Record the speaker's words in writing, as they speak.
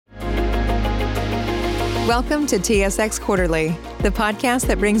Welcome to TSX Quarterly, the podcast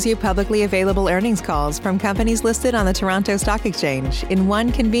that brings you publicly available earnings calls from companies listed on the Toronto Stock Exchange in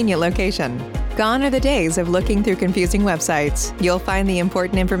one convenient location. Gone are the days of looking through confusing websites. You'll find the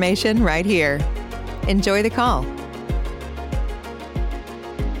important information right here. Enjoy the call.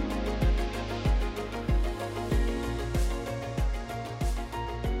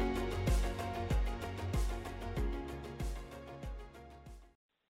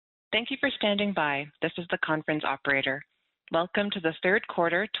 Thank you for standing by. This is the conference operator. Welcome to the third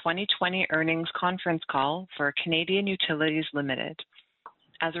quarter 2020 earnings conference call for Canadian Utilities Limited.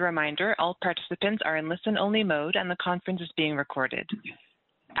 As a reminder, all participants are in listen-only mode and the conference is being recorded.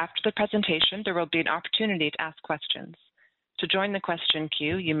 After the presentation, there will be an opportunity to ask questions. To join the question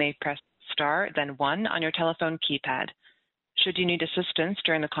queue, you may press star, then 1 on your telephone keypad. Should you need assistance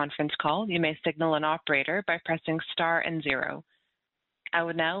during the conference call, you may signal an operator by pressing star and 0. I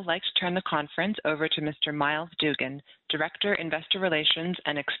would now like to turn the conference over to Mr. Myles Dougan, Director, Investor Relations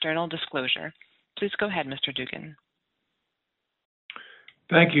and External Disclosure. Please go ahead, Mr. Dougan.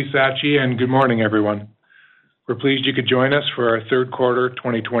 Thank you, Sachi, and good morning, everyone. We're pleased you could join us for our third quarter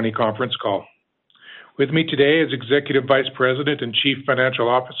 2020 conference call. With me today is Executive Vice President and Chief Financial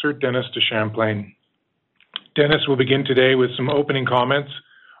Officer, Dennis DeChamplain. Dennis will begin today with some opening comments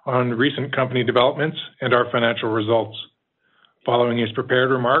on recent company developments and our financial results. Following his prepared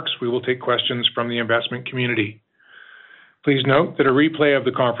remarks, we will take questions from the investment community. Please note that a replay of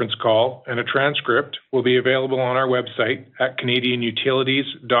the conference call and a transcript will be available on our website at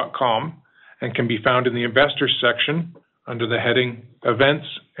canadianutilities.com and can be found in the Investors section under the heading Events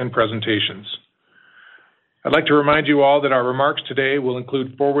and Presentations. I'd like to remind you all that our remarks today will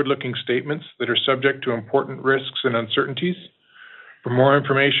include forward-looking statements that are subject to important risks and uncertainties. For more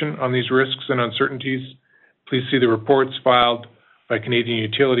information on these risks and uncertainties, please see the reports filed by Canadian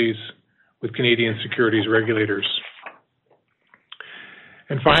Utilities with Canadian securities regulators.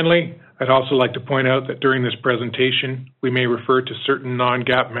 And finally, I'd also like to point out that during this presentation, we may refer to certain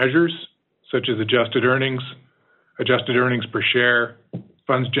non-GAAP measures, such as adjusted earnings per share,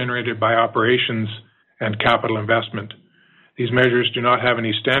 funds generated by operations, and capital investment. These measures do not have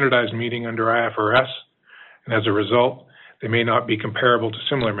any standardized meaning under IFRS, and as a result, they may not be comparable to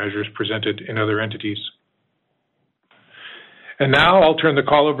similar measures presented in other entities. And now I'll turn the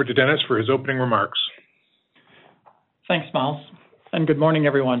call over to Dennis for his opening remarks. Thanks, Myles, and good morning,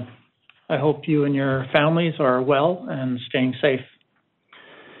 everyone. I hope you and your families are well and staying safe.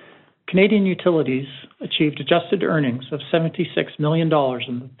 Canadian Utilities achieved adjusted earnings of $76 million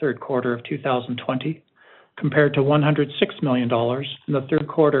in the third quarter of 2020, compared to $106 million in the third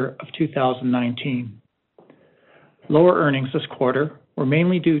quarter of 2019. Lower earnings this quarter were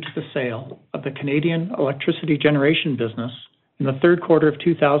mainly due to the sale of the Canadian electricity generation business in the third quarter of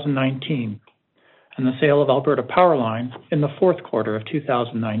 2019 and the sale of Alberta PowerLine in the fourth quarter of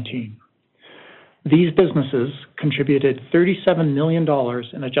 2019. These businesses contributed $37 million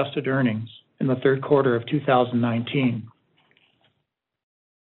in adjusted earnings in the third quarter of 2019.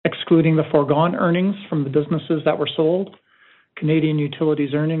 Excluding the foregone earnings from the businesses that were sold, Canadian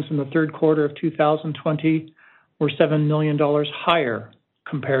Utilities' earnings in the third quarter of 2020 were $7 million higher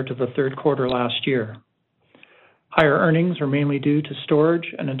compared to the third quarter last year. Higher earnings are mainly due to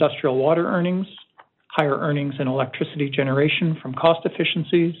storage and industrial water earnings, higher earnings in electricity generation from cost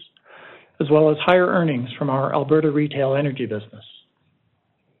efficiencies, as well as higher earnings from our Alberta retail energy business.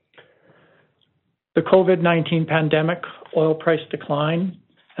 The COVID-19 pandemic, oil price decline,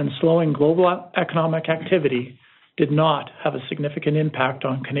 and slowing global economic activity did not have a significant impact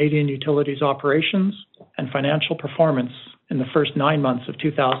on Canadian Utilities' operations and financial performance in the first 9 months of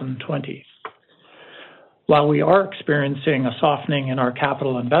 2020. While we are experiencing a softening in our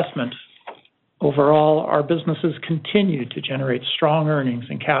capital investment, overall, our businesses continue to generate strong earnings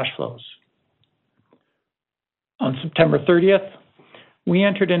and cash flows. On September 30th, we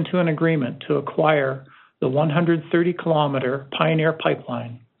entered into an agreement to acquire the 130-kilometer Pioneer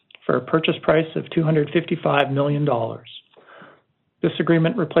Pipeline for a purchase price of $255 million. This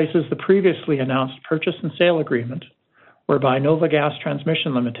agreement replaces the previously announced purchase and sale agreement, whereby Nova Gas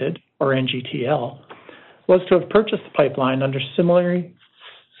Transmission Limited, or NGTL, was to have purchased the pipeline under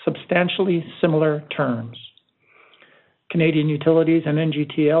substantially similar terms. Canadian Utilities and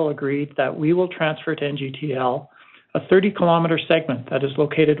NGTL agreed that we will transfer to NGTL a 30-kilometer segment that is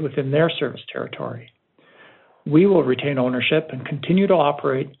located within their service territory. We will retain ownership and continue to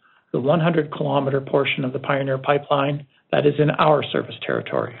operate the 100-kilometer portion of the Pioneer Pipeline that is in our service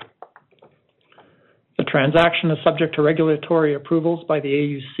territory. The transaction is subject to regulatory approvals by the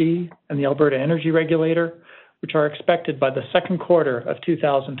AUC and the Alberta Energy Regulator, which are expected by the second quarter of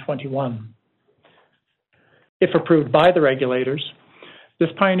 2021. If approved by the regulators, this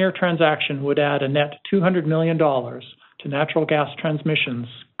pioneer transaction would add a net $200 million to Natural Gas Transmission's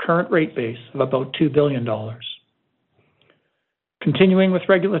current rate base of about $2 billion. Continuing with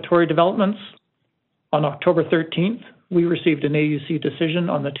regulatory developments, on October 13th, we received an AUC decision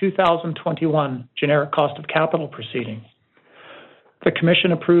on the 2021 generic cost of capital proceeding. The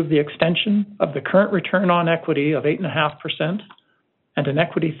Commission approved the extension of the current return on equity of 8.5% and an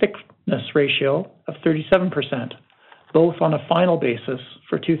equity thickness ratio of 37%, both on a final basis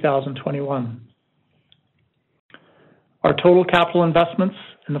for 2021. Our total capital investments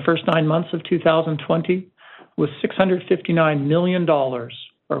in the first 9 months of 2020 was $659 million, or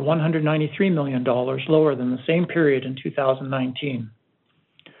 $193 million lower than the same period in 2019.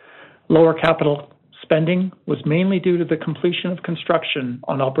 Lower capital spending was mainly due to the completion of construction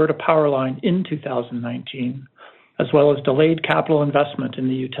on Alberta Powerline in 2019, as well as delayed capital investment in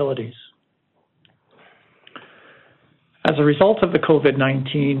the utilities. As a result of the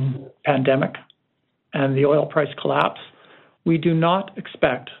COVID-19 pandemic and the oil price collapse, we do not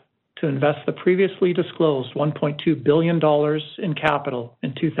expect to invest the previously disclosed $1.2 billion in capital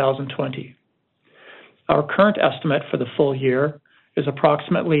in 2020. Our current estimate for the full year is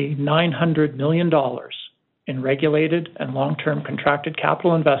approximately $900 million in regulated and long-term contracted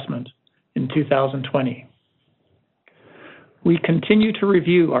capital investment in 2020. We continue to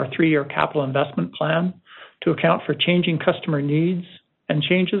review our 3-year capital investment plan to account for changing customer needs and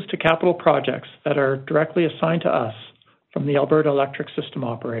changes to capital projects that are directly assigned to us from the Alberta Electric System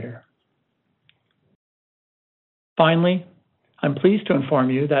Operator. Finally, I'm pleased to inform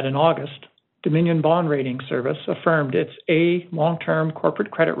you that in August, Dominion Bond Rating Service affirmed its A long-term corporate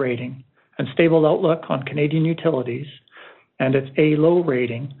credit rating and stable outlook on Canadian Utilities and its A low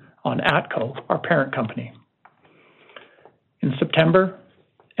rating on ATCO, our parent company. In September,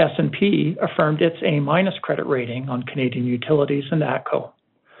 S&P affirmed its A- credit rating on Canadian Utilities and ATCO.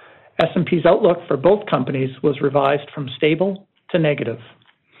 S&P's outlook for both companies was revised from stable to negative.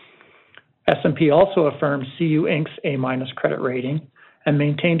 S&P also affirmed CU Inc.'s A- credit rating and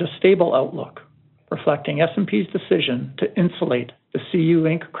maintained a stable outlook, reflecting S&P's decision to insulate the CU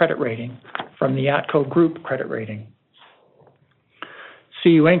Inc. credit rating from the ATCO Group credit rating.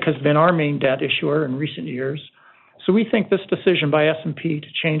 CU Inc. has been our main debt issuer in recent years, so we think this decision by S&P to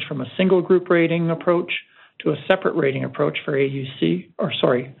change from a single group rating approach to a separate rating approach for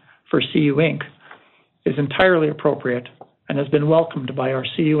for CU Inc. is entirely appropriate and has been welcomed by our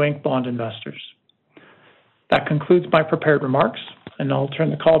CU Inc. bond investors. That concludes my prepared remarks, and I'll turn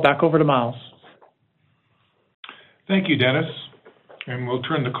the call back over to Miles. Thank you, Dennis. And we'll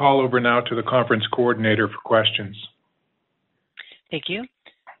turn the call over now to the conference coordinator for questions. Thank you.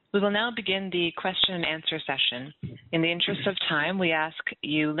 We will now begin the question and answer session. In the interest of time, we ask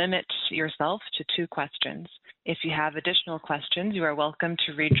you limit yourself to 2 questions. If you have additional questions, you are welcome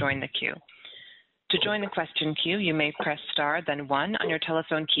to rejoin the queue. To join the question queue, you may press star, then 1 on your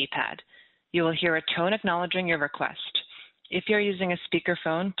telephone keypad. You will hear a tone acknowledging your request. If you're using a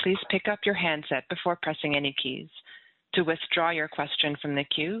speakerphone, please pick up your handset before pressing any keys. To withdraw your question from the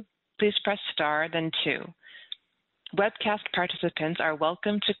queue, please press star, then 2. Webcast participants are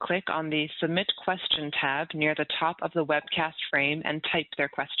welcome to click on the Submit Question tab near the top of the webcast frame and type their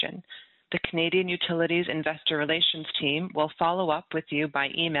question. The Canadian Utilities Investor Relations team will follow up with you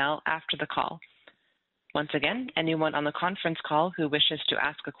by email after the call. Once again, anyone on the conference call who wishes to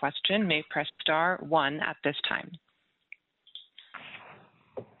ask a question may press star 1 at this time.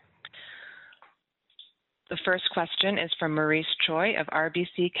 The first question is from Maurice Choy of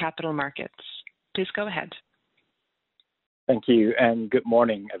RBC Capital Markets. Please go ahead. Thank you, and good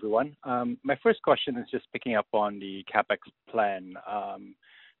morning, everyone. My first question is just picking up on the CapEx plan.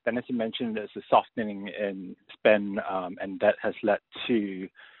 Dennis, you mentioned there's a softening in spend, and that has led to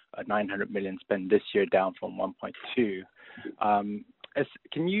a $900 million spend this year, down from 1.2.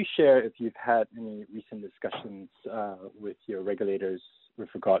 Can you share if you've had any recent discussions with your regulators with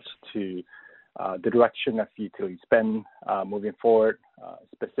regards to the direction of utility spend moving forward?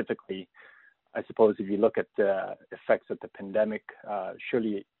 Specifically, I suppose if you look at the effects of the pandemic,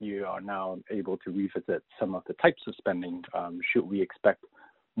 surely you are now able to revisit some of the types of spending. Should we expect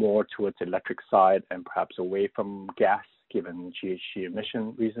more towards the electric side and perhaps away from gas, given GHG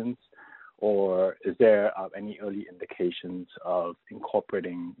emission reasons? Or is there any early indications of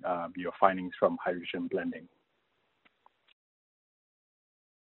incorporating your findings from hydrogen blending?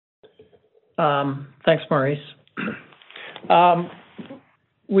 Thanks, Maurice.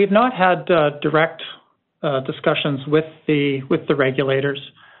 We've not had direct discussions with the regulators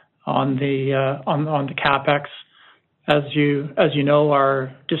on the CapEx. As you know,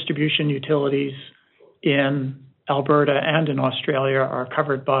 our distribution utilities in Alberta and in Australia are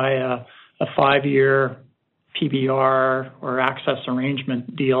covered by a 5-year PBR or access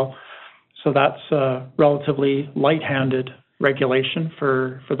arrangement deal. So that's a relatively light-handed regulation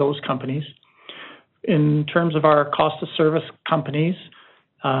for those companies. In terms of our cost of service companies,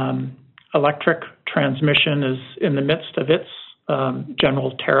 electric transmission is in the midst of its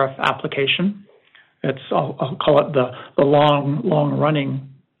general tariff application. I'll call it the long-running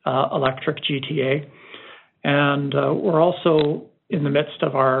electric GTA. And we're also in the midst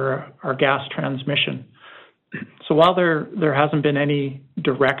of our gas transmission. So while there hasn't been any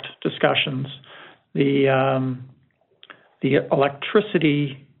direct discussions, the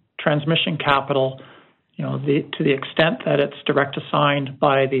electricity transmission capital, to the extent that it's direct assigned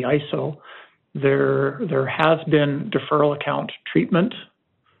by the ISO, there has been deferral account treatment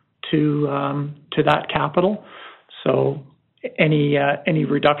to that capital. So any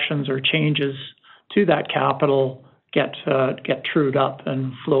reductions or changes to that capital get trued up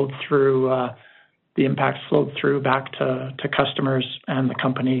and flowed through. The impacts flowed through back to customers and the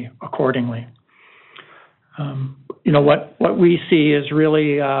company accordingly. What we see is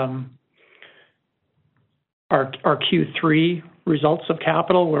really our Q3 results of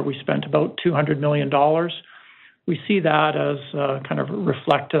capital, where we spent about $200 million. We see that as kind of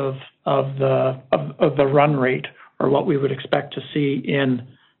reflective of the run rate, or what we would expect to see in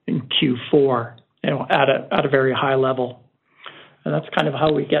Q4, at a very high level. And that's kind of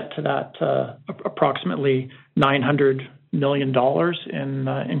how we get to that approximately $900 million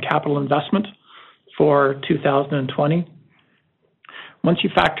in capital investment for 2020. Once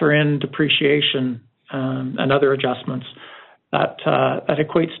you factor in depreciation and other adjustments, that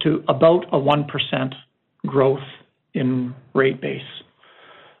equates to about a 1% growth in rate base.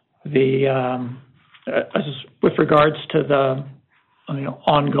 With regards to the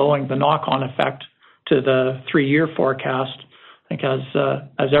the knock-on effect to the 3-year forecast, I think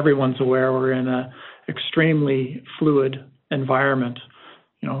as everyone's aware, we're in an extremely fluid environment.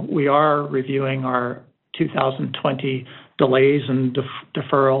 We are reviewing our 2020 delays and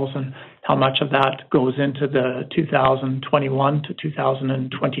deferrals, and how much of that goes into the 2021 to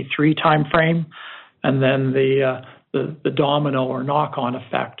 2023 timeframe, and then the domino or knock-on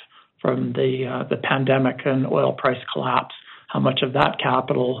effect from the pandemic and oil price collapse. How much of that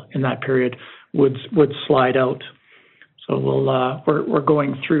capital in that period would slide out? So we're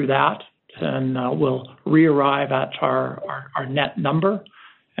going through that, and we'll re-arrive at our net number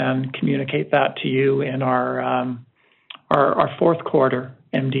and communicate that to you in our fourth quarter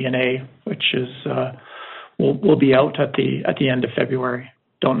MD&A, which is will be out at the end of February.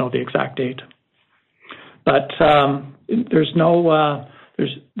 Don't know the exact date, but there's no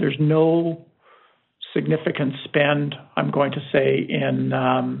significant spend, I'm going to say, in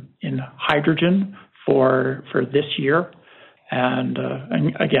hydrogen for this year. And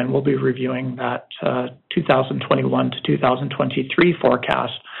again, we'll be reviewing that 2021 to 2023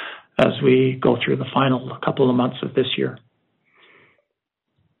 forecast as we go through the final couple of months of this year.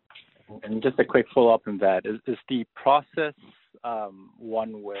 And just a quick follow-up on that. Is the process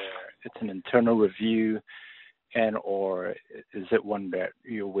one where it's an internal review, or is it one that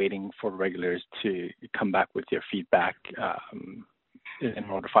you're waiting for regulators to come back with your feedback in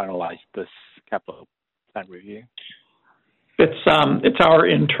order to finalize this capital plan review? It's our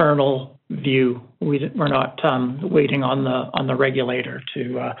internal view. We're not waiting on the regulator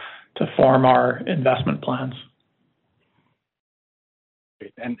to form our investment plans.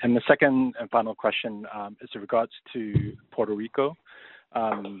 Great. And the second and final question is in regards to Puerto Rico.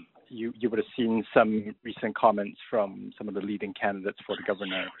 You would have seen some recent comments from some of the leading candidates for the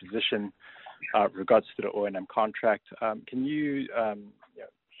governor position regards to the O&M contract. Can you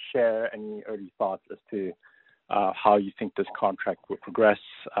share any early thoughts as to how you think this contract will progress,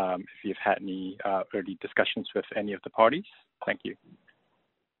 if you've had any early discussions with any of the parties? Thank you.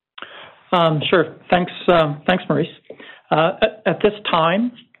 Sure. Thanks, Maurice. At this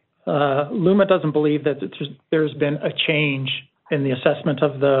time, LUMA doesn't believe that there's been a change in the assessment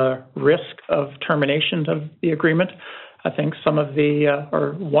of the risk of termination of the agreement. I think some of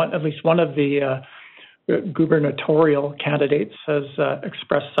at least one of the gubernatorial candidates has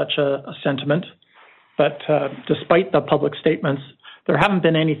expressed such a sentiment. But despite the public statements, there haven't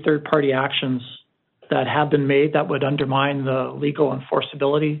been any third-party actions that have been made that would undermine the legal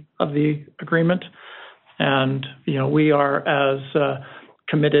enforceability of the agreement. And, we are as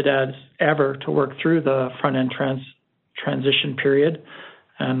committed as ever to work through the front-end transition period,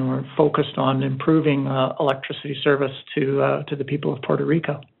 and we're focused on improving electricity service to the people of Puerto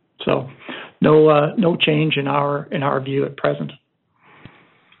Rico. So no change in our view at present.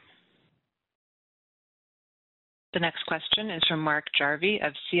 The next question is from Mark Jarvi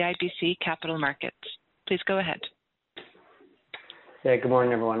of CIBC Capital Markets. Please go ahead. Yeah, good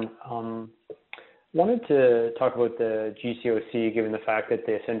morning, everyone. Wanted to talk about the GCOC, given the fact that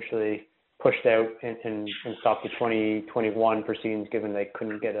they essentially pushed out and stopped the 2021 proceedings, given they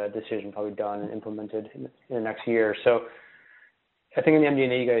couldn't get a decision probably done and implemented in the next year. So I think in the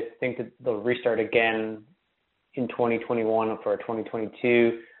MD&A, you guys think that they'll restart again in 2021 for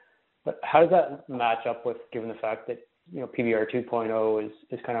 2022. But how does that match up with, given the fact that PBR 2.0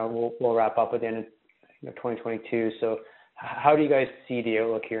 is kind of will wrap up at the end of 2022? So how do you guys see the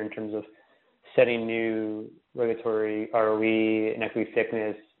outlook here in terms of setting new regulatory ROE and equity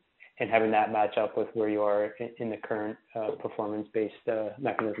thickness and having that match up with where you are in the current performance-based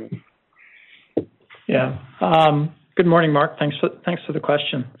mechanism? Yeah. Good morning, Mark. Thanks for the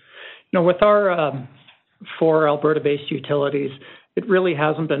question. With our 4 Alberta-based utilities, it really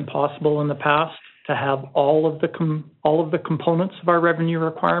hasn't been possible in the past to have all of the components of our revenue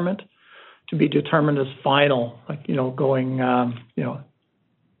requirement to be determined as final,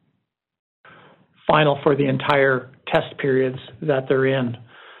 final for the entire test periods that they're in.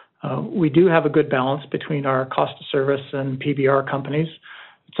 We do have a good balance between our cost of service and PBR companies.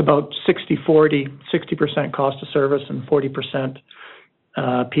 It's about 60-40, 60% cost of service and 40%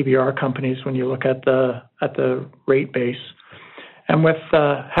 PBR companies when you look at the rate base. And with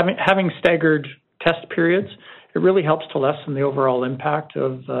having staggered test periods, it really helps to lessen the overall impact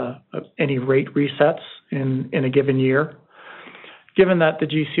of any rate resets in a given year. Given that the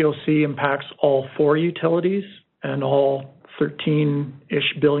GCOC impacts all 4 utilities and all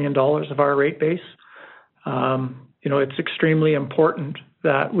 $13-ish billion of our rate base, it's extremely important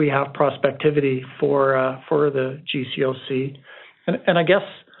that we have prospectivity for the GCOC. And I guess,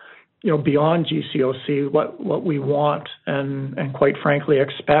 beyond GCOC, what we want and quite frankly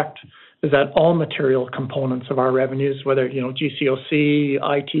expect is that all material components of our revenues, whether, GCOC,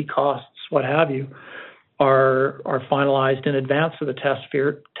 IT costs, what have you, are finalized in advance of the test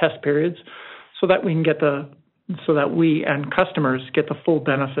periods so that we and customers get the full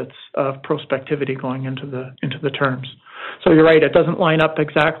benefits of prospectivity going into the terms. So you're right, it doesn't line up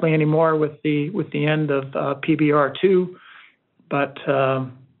exactly anymore with the end of PBR2, but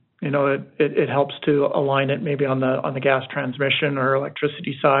it helps to align it maybe on the gas transmission or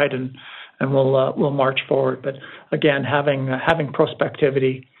electricity side, and we'll march forward. But again, having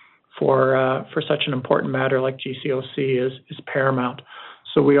prospectivity for such an important matter like GCOC is paramount.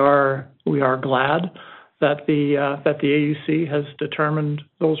 So we are glad that the AUC has determined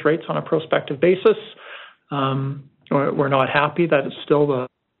those rates on a prospective basis. We're not happy that it's still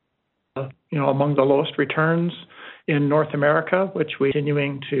among the lowest returns in North America, which we're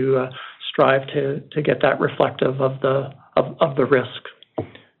continuing to strive to get that reflective of the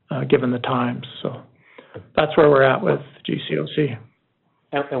risk given the times. So that's where we're at with GCOC.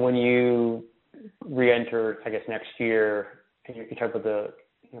 And when you re-enter, I guess, next year, and you talk about the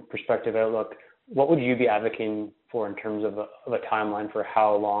prospective outlook, what would you be advocating for in terms of a timeline for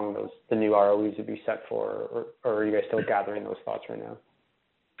how long the new ROEs would be set for, or are you guys still gathering those thoughts right now?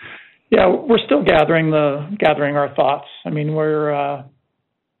 Yeah, we're still gathering our thoughts. I mean, we're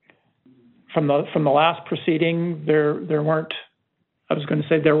from the last proceeding, there weren't. I was going to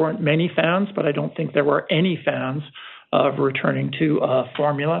say there weren't many fans, but I don't think there were any fans of returning to a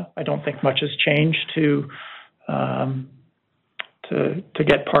formula. I don't think much has changed to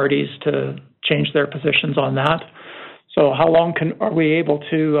get parties to change their positions on that. So how long are we able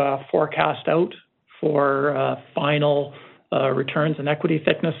to forecast out for final returns and equity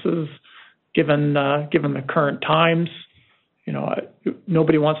thicknesses given the current times?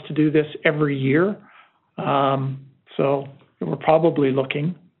 Nobody wants to do this every year. So we're probably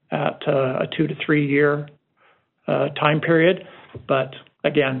looking at a 2 to 3 year time period. But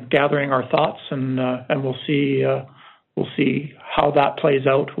again, gathering our thoughts, and we'll see how that plays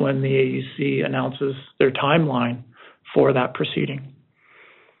out when the AUC announces their timeline for that proceeding.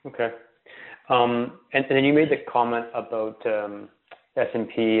 Okay. And then you made the comment about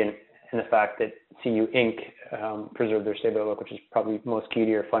S&P and the fact that CU Inc. Preserved their stable outlook, which is probably most key to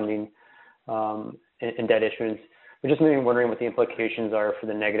your funding and debt issuance. We're just maybe wondering what the implications are for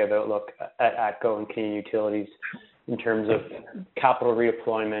the negative outlook at ATCO and Canadian Utilities in terms of capital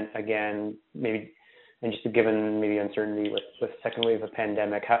redeployment, again, maybe, and just given maybe uncertainty with second wave of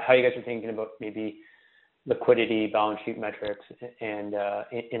pandemic, how you guys are thinking about maybe liquidity, balance sheet metrics, and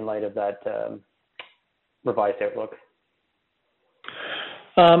in light of that revised outlook?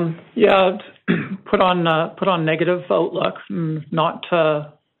 Put on negative outlook. Not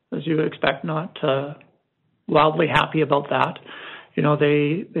as you would expect, not wildly happy about that.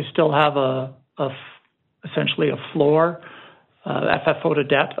 They still have a essentially a floor FFO to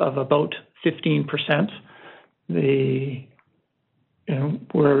debt of about 15%.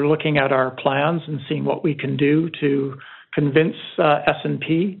 We're looking at our plans and seeing what we can do to convince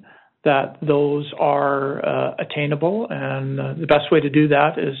S&P that those are attainable, and the best way to do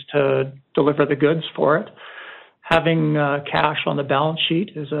that is to deliver the goods for it. Having cash on the balance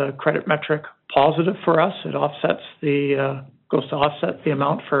sheet is a credit metric positive for us. It offsets goes to offset the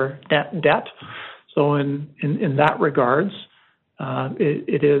amount for net debt. So in that regards,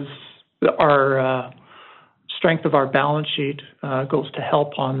 it is our strength of our balance sheet goes to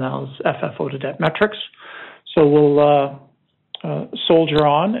help on those FFO to debt metrics. So we'll soldier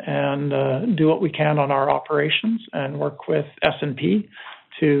on and do what we can on our operations and work with S&P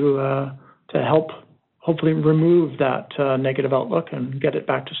to help hopefully remove that negative outlook and get it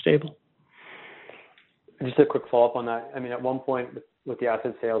back to stable. Just a quick follow-up on that. I mean, at one point with the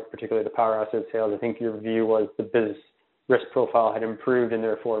asset sales, particularly the power asset sales, I think your view was the business risk profile had improved, and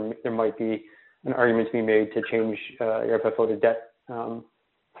therefore there might be an argument to be made to change your FFO to debt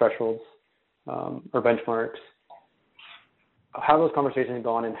thresholds or benchmarks. How have those conversations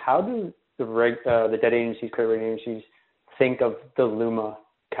gone, and how do the debt agencies, credit rating agencies, think of the LUMA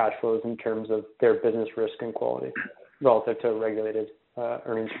cash flows in terms of their business risk and quality relative to a regulated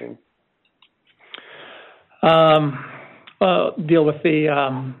earnings stream? Deal with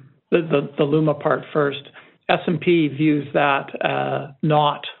the LUMA part first. S&P views that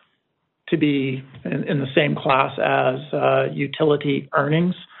not to be in the same class as utility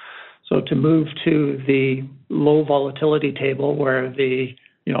earnings. So to move to the low volatility table where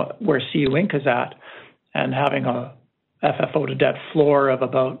where CU Inc. is at, and having a FFO to debt floor of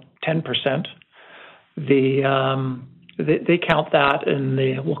about 10%, they count that in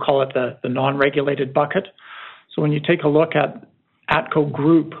we'll call it the non-regulated bucket. So when you take a look at ATCO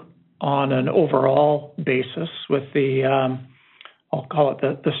Group on an overall basis with I'll call it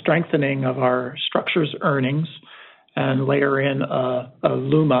the strengthening of our structures earnings, and layer in a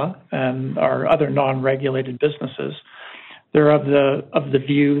LUMA and our other non-regulated businesses, they're of the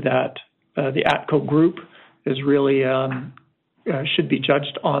view that the ATCO Group is really should be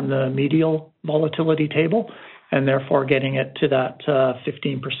judged on the medial volatility table, and therefore getting it to that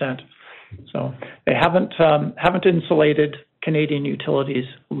 15%. So they haven't insulated Canadian Utilities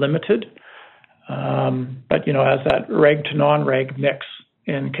Limited, but as that reg to non-reg mix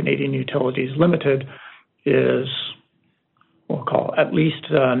in Canadian Utilities Limited is, we'll call at least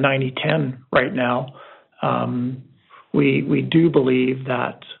 90-10 right now. We do believe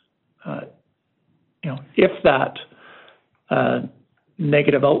that if that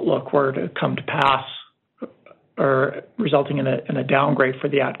negative outlook were to come to pass, or resulting in a downgrade for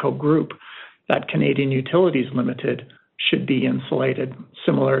the ATCO Group, that Canadian Utilities Limited should be insulated,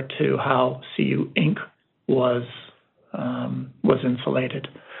 similar to how CU Inc. was insulated.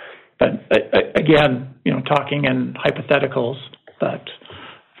 But again, talking in hypotheticals, that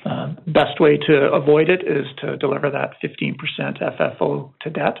best way to avoid it is to deliver that 15% FFO to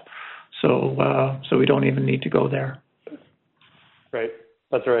debt. So we don't even need to go there. Right.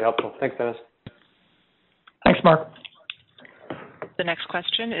 That's really helpful. Thanks, Dennis. Thanks, Mark. The next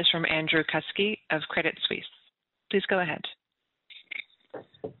question is from Andrew Kuske of Credit Suisse. Please go ahead.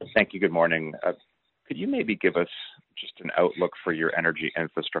 Thank you. Good morning. Could you maybe give us just an outlook for your energy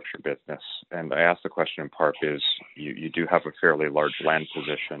infrastructure business? And I ask the question in part because you do have a fairly large land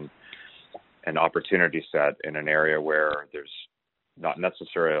position and opportunity set in an area where there's not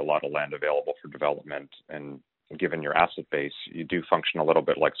necessarily a lot of land available for development. And given your asset base, you do function a little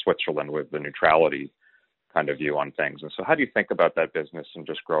bit like Switzerland with the neutrality kind of view on things. And so how do you think about that business and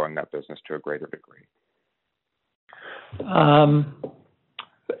just growing that business to a greater degree?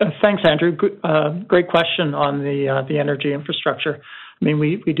 Thanks, Andrew. Great question on the energy infrastructure. I mean,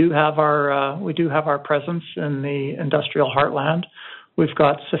 we do have our presence in the industrial heartland. We've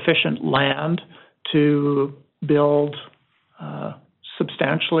got sufficient land to build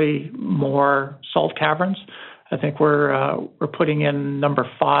substantially more salt caverns. I think we're putting in number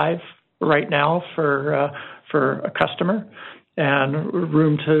 5 right now for a customer, and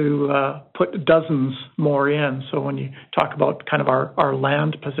room to put dozens more in. So when you talk about kind of our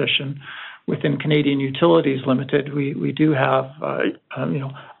land position within Canadian Utilities Limited, we do have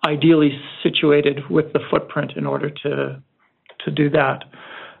ideally situated with the footprint in order to do that.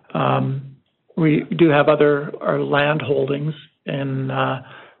 We do have our land holdings in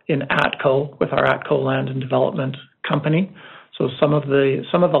ATCO with our ATCO Land and Development Company. So some of the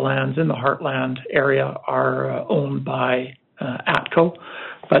lands in the Heartland area are owned by ATCO,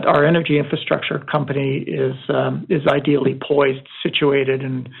 but our energy infrastructure company is ideally poised, situated,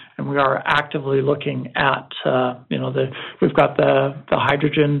 and and we are actively looking at, we've got the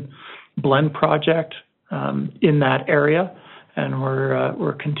hydrogen blend project in that area, and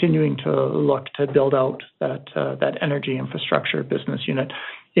we're continuing to look to build out that energy infrastructure business unit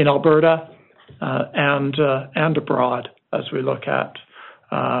in Alberta and abroad as we look at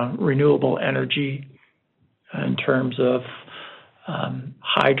renewable energy in terms of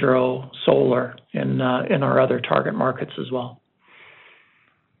hydro, solar in our other target markets as well.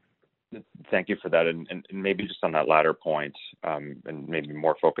 Thank you for that. And maybe just on that latter point, and maybe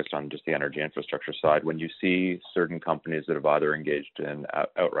more focused on just the energy infrastructure side, when you see certain companies that have either engaged in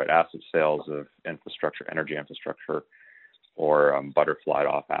outright asset sales of infrastructure, energy infrastructure, or butterflied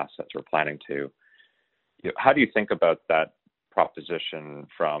off assets or planning to, how do you think about that proposition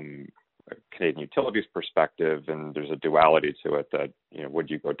from a Canadian Utilities perspective? And there's a duality to it that, would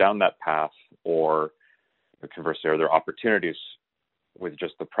you go down that path, or conversely, are there opportunities with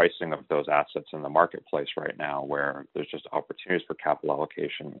just the pricing of those assets in the marketplace right now where there's just opportunities for capital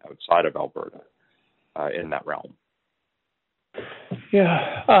allocation outside of Alberta in that realm?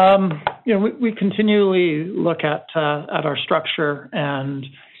 Yeah, we continually look at our structure and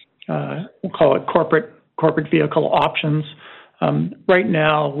we'll call it corporate vehicle options. Right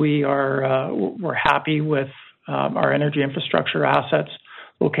now, we're happy with our energy infrastructure assets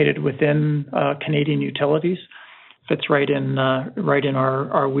located within Canadian Utilities. Fits right in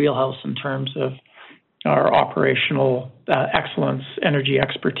our wheelhouse in terms of our operational excellence, energy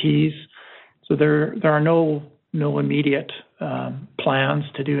expertise. So there are no immediate plans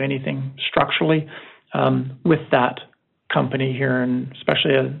to do anything structurally with that company here, and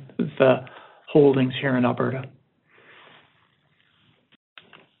especially the holdings here in Alberta.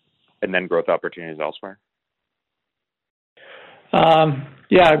 And then growth opportunities elsewhere?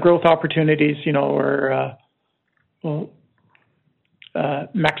 Growth opportunities.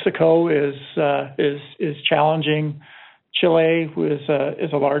 Mexico is challenging. Chile is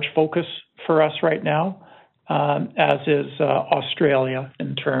a large focus for us right now, as is Australia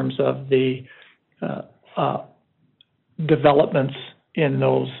in terms of the developments in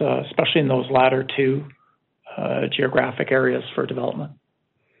those, especially in those latter two geographic areas for development.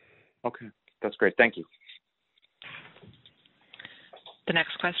 Okay, that's great. Thank you. The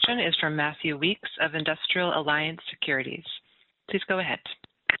next question is from Matthew Weeks of Industrial Alliance Securities. Please go ahead.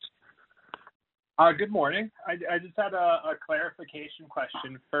 Good morning. I just had a clarification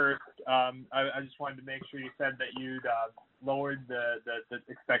question first. I just wanted to make sure you said that you'd lowered the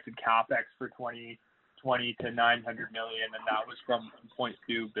expected CapEx for 2020 to $900 million, and that was from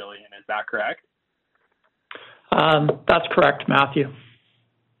 $1.2 billion. Is that correct? That's correct, Matthew.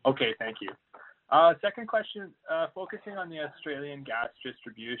 Okay, thank you. Second question, focusing on the Australian gas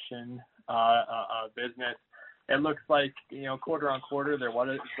distribution business, it looks like, quarter on quarter, there was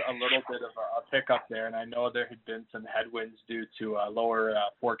a little bit of a pickup there, and I know there had been some headwinds due to a lower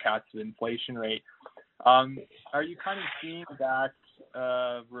forecasted inflation rate. Are you kind of seeing that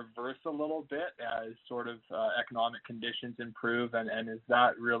reverse a little bit as sort of economic conditions improve, and is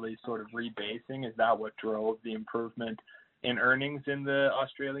that really sort of rebasing? Is that what drove the improvement in earnings in the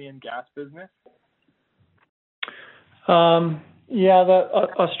Australian gas business?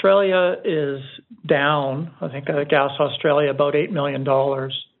 Australia is down. I think Gas Australia about $8 million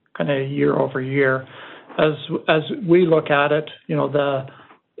kind of year over year. As we look at it, the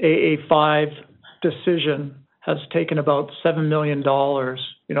AA5 decision has taken about $7 million,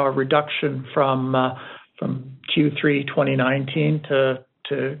 a reduction from Q3 2019 to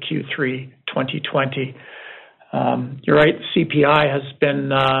Q3 2020. You're right. CPI has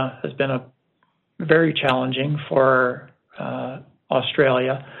been a very challenging for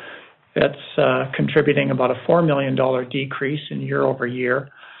Australia. It's contributing about a $4 million decrease in year over year.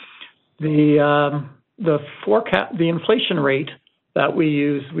 The inflation rate that we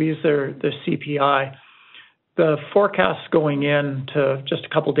use the CPI. The forecasts going in to just a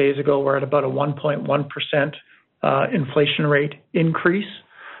couple of days ago were at about a 1.1% inflation rate increase.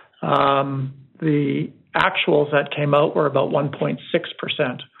 The actuals that came out were about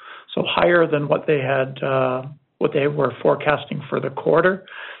 1.6%, so higher than what they were forecasting for the quarter.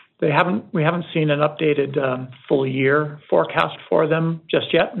 We haven't seen an updated full year forecast for them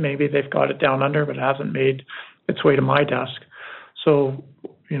just yet. Maybe they've got it down under, but it hasn't made its way to my desk. So,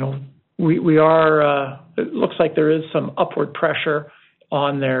 we are. It looks like there is some upward pressure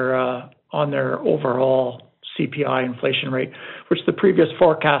on their overall CPI inflation rate, which the previous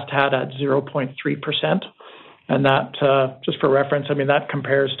forecast had at 0.3%, and that, just for reference, that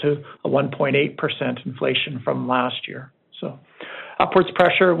compares to a 1.8% inflation from last year. So, upwards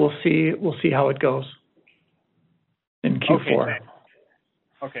pressure. We'll see how it goes in Q4.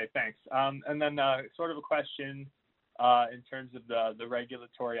 Okay, Okay, thanks. And then sort of a question in terms of the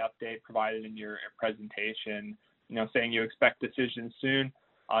regulatory update provided in your presentation, saying you expect decisions soon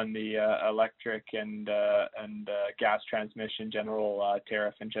on the electric and gas transmission general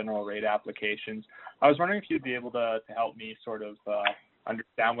tariff and general rate applications. I was wondering if you'd be able to help me sort of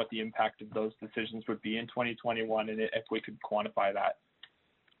understand what the impact of those decisions would be in 2021 and if we could quantify that.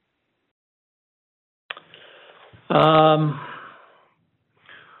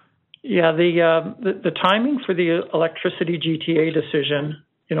 The timing for the electricity GTA decision,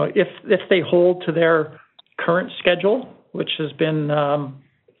 if they hold to their current schedule, which has been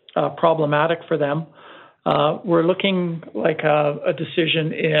problematic for them, we're looking like a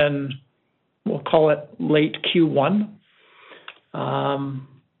decision in, we'll call it late Q1.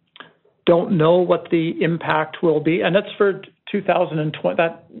 Don't know what the impact will be, and that's for 2020.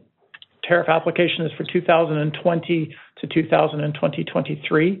 That tariff application is for 2020 to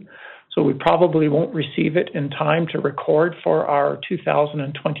 2023. So we probably won't receive it in time to record for our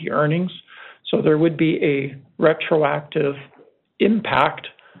 2020 earnings. So there would be a retroactive impact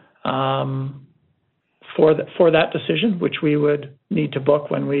for that decision, which we would need to book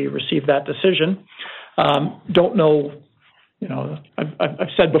when we receive that decision. Don't know.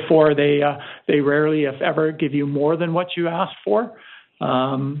 I've said before they rarely, if ever, give you more than what you asked for.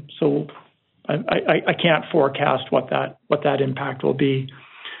 So I can't forecast what that impact will be.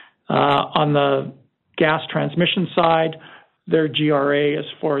 On the gas transmission side, their GRA is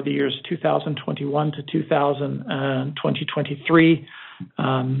for the years 2021 to 2023.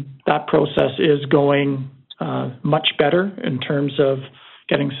 That process is going much better in terms of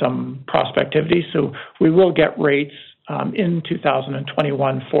getting some prospectivity. So we will get rates in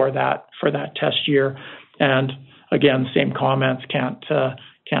 2021 for that test year. And again, same comments, can't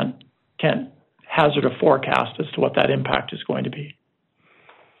hazard a forecast as to what that impact is going to be.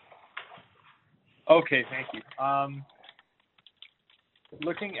 Okay, thank you.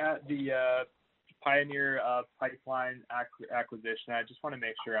 Looking at the Pioneer pipeline acquisition, I just want to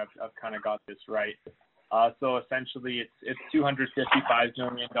make sure I've kind of got this right. So essentially, it's $255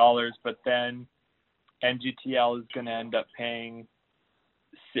 million, but then NGTL is going to end up paying,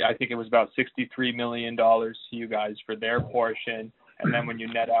 I think it was about $63 million to you guys for their portion, and then when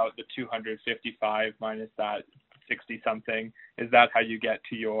you net out the 255 minus that 60-something, is that how you get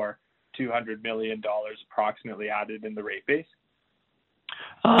to your $200 million approximately added in the rate base?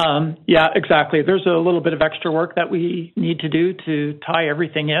 Yeah, exactly. There's a little bit of extra work that we need to do to tie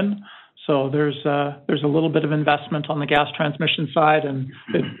everything in. So there's a little bit of investment on the gas transmission side, and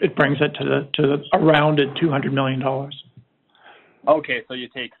it brings it to a rounded $200 million. Okay, so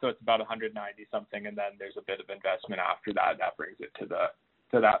it's about 190 something, and then there's a bit of investment after that. That brings it to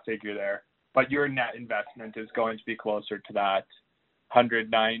that figure there. But your net investment is going to be closer to that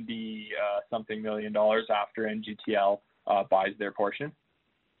 190 something million dollars after NGTL buys their portion?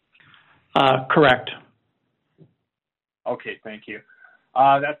 Correct. Okay, thank you.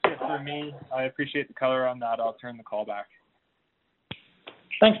 That's it for me. I appreciate the color on that. I'll turn the call back.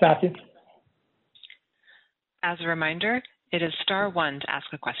 Thanks, Matthew. As a reminder, it is star one to ask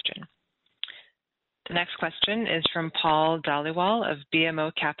a question. The next question is from Paul Dhaliwal of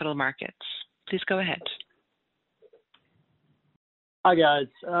BMO Capital Markets. Please go ahead. Hi, guys.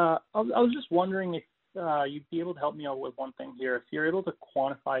 I was just wondering if you'd be able to help me out with one thing here. If you're able to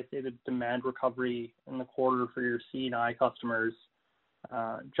quantify, say, the demand recovery in the quarter for your C&I customers,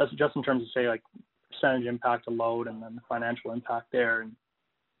 just in terms of, say, like percentage impact to load and then the financial impact there, and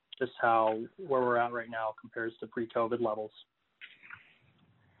just where we're at right now compares to pre-COVID levels.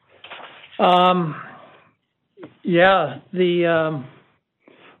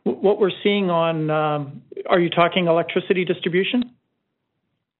 What we're seeing on, are you talking electricity distribution?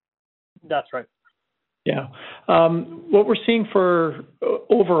 That's right. Yeah. What we're seeing for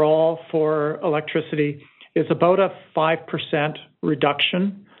overall for electricity is about a 5%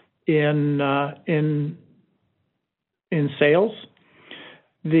 reduction in sales.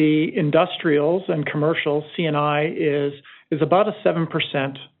 The industrials and commercial C&I is about a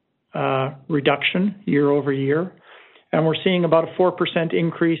 7% reduction year over year, and we're seeing about a 4%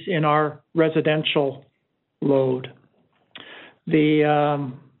 increase in our residential load.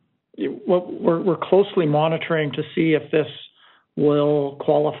 What we're closely monitoring to see if this will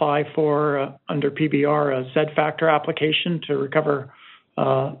qualify for under PBR a Z-factor application to recover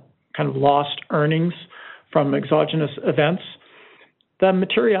kind of lost earnings from exogenous events. The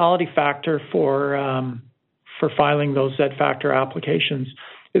materiality factor for filing those Z-factor applications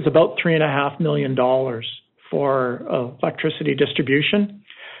is about $3.5 million for electricity distribution.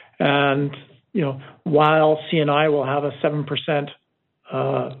 And while C&I will have a 7%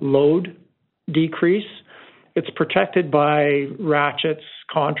 load decrease. It's protected by ratchets,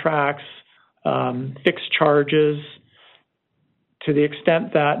 contracts, fixed charges, to the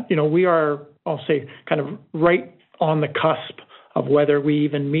extent that, we are, I'll say, kind of right on the cusp of whether we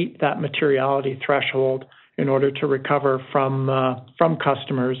even meet that materiality threshold in order to recover from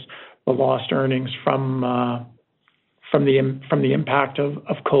customers the lost earnings from the impact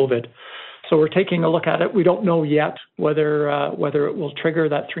of COVID. So we're taking a look at it. We don't know yet whether it will trigger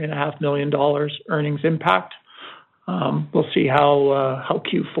that $3.5 million earnings impact. We'll see how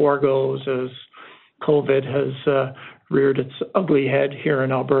Q4 goes as COVID has reared its ugly head here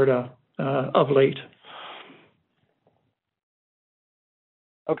in Alberta of late.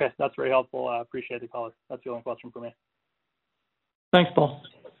 Okay, that's very helpful. I appreciate the call. That's the only question for me. Thanks, Paul.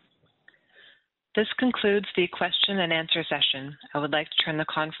 This concludes the question and answer session. I would like to turn the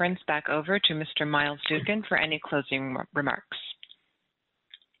conference back over to Mr. Myles Dougan for any closing remarks.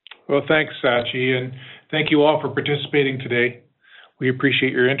 Well, thanks, Sachi, and thank you all for participating today. We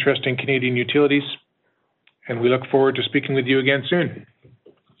appreciate your interest in Canadian Utilities, and we look forward to speaking with you again soon.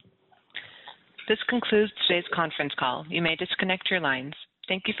 This concludes today's conference call. You may disconnect your lines.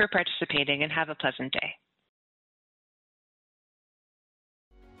 Thank you for participating and have a pleasant day.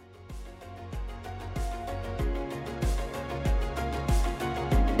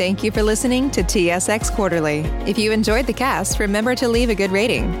 Thank you for listening to TSX Quarterly. If you enjoyed the cast, remember to leave a good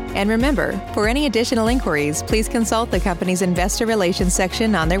rating. And remember, for any additional inquiries, please consult the company's investor relations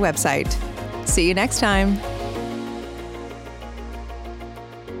section on their website. See you next time.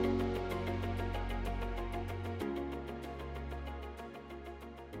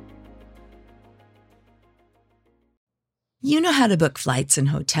 You know how to book flights and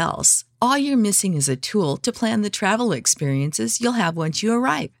hotels. All you're missing is a tool to plan the travel experiences you'll have once you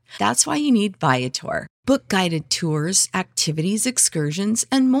arrive. That's why you need Viator. Book guided tours, activities, excursions,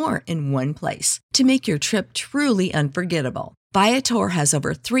 and more in one place to make your trip truly unforgettable. Viator has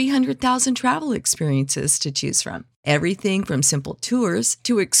over 300,000 travel experiences to choose from. Everything from simple tours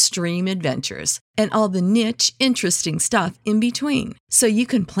to extreme adventures and all the niche, interesting stuff in between. So you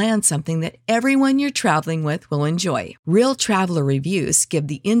can plan something that everyone you're traveling with will enjoy. Real traveler reviews give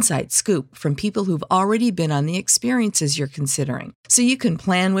the inside scoop from people who've already been on the experiences you're considering. So you can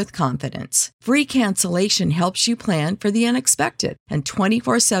plan with confidence. Free cancellation helps you plan for the unexpected. And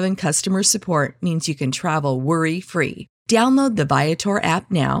 24/7 customer support means you can travel worry-free. Download the Viator app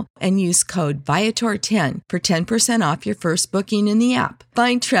now and use code Viator10 for 10% off your first booking in the app.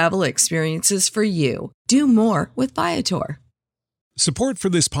 Find travel experiences for you. Do more with Viator. Support for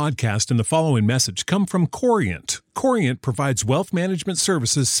this podcast and the following message come from Corient. Corient provides wealth management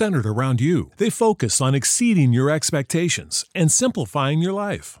services centered around you. They focus on exceeding your expectations and simplifying your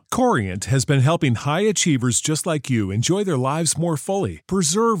life. Corient has been helping high achievers just like you enjoy their lives more fully,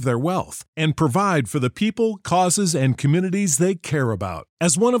 preserve their wealth, and provide for the people, causes, and communities they care about.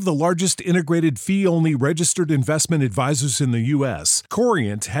 As one of the largest integrated fee-only registered investment advisors in the U.S.,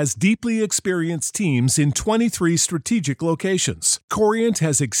 Corient has deeply experienced teams in 23 strategic locations. Corient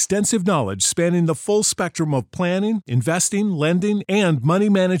has extensive knowledge spanning the full spectrum of planning, investing, lending, and money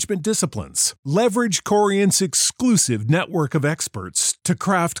management disciplines. Leverage Corient's exclusive network of experts to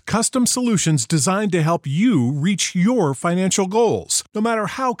craft custom solutions designed to help you reach your financial goals, no matter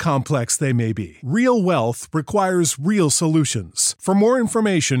how complex they may be. Real wealth requires real solutions. For more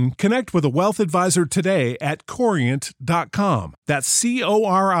information, connect with a wealth advisor today at Corient.com. That's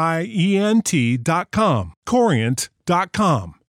Corient.com. Corient.com.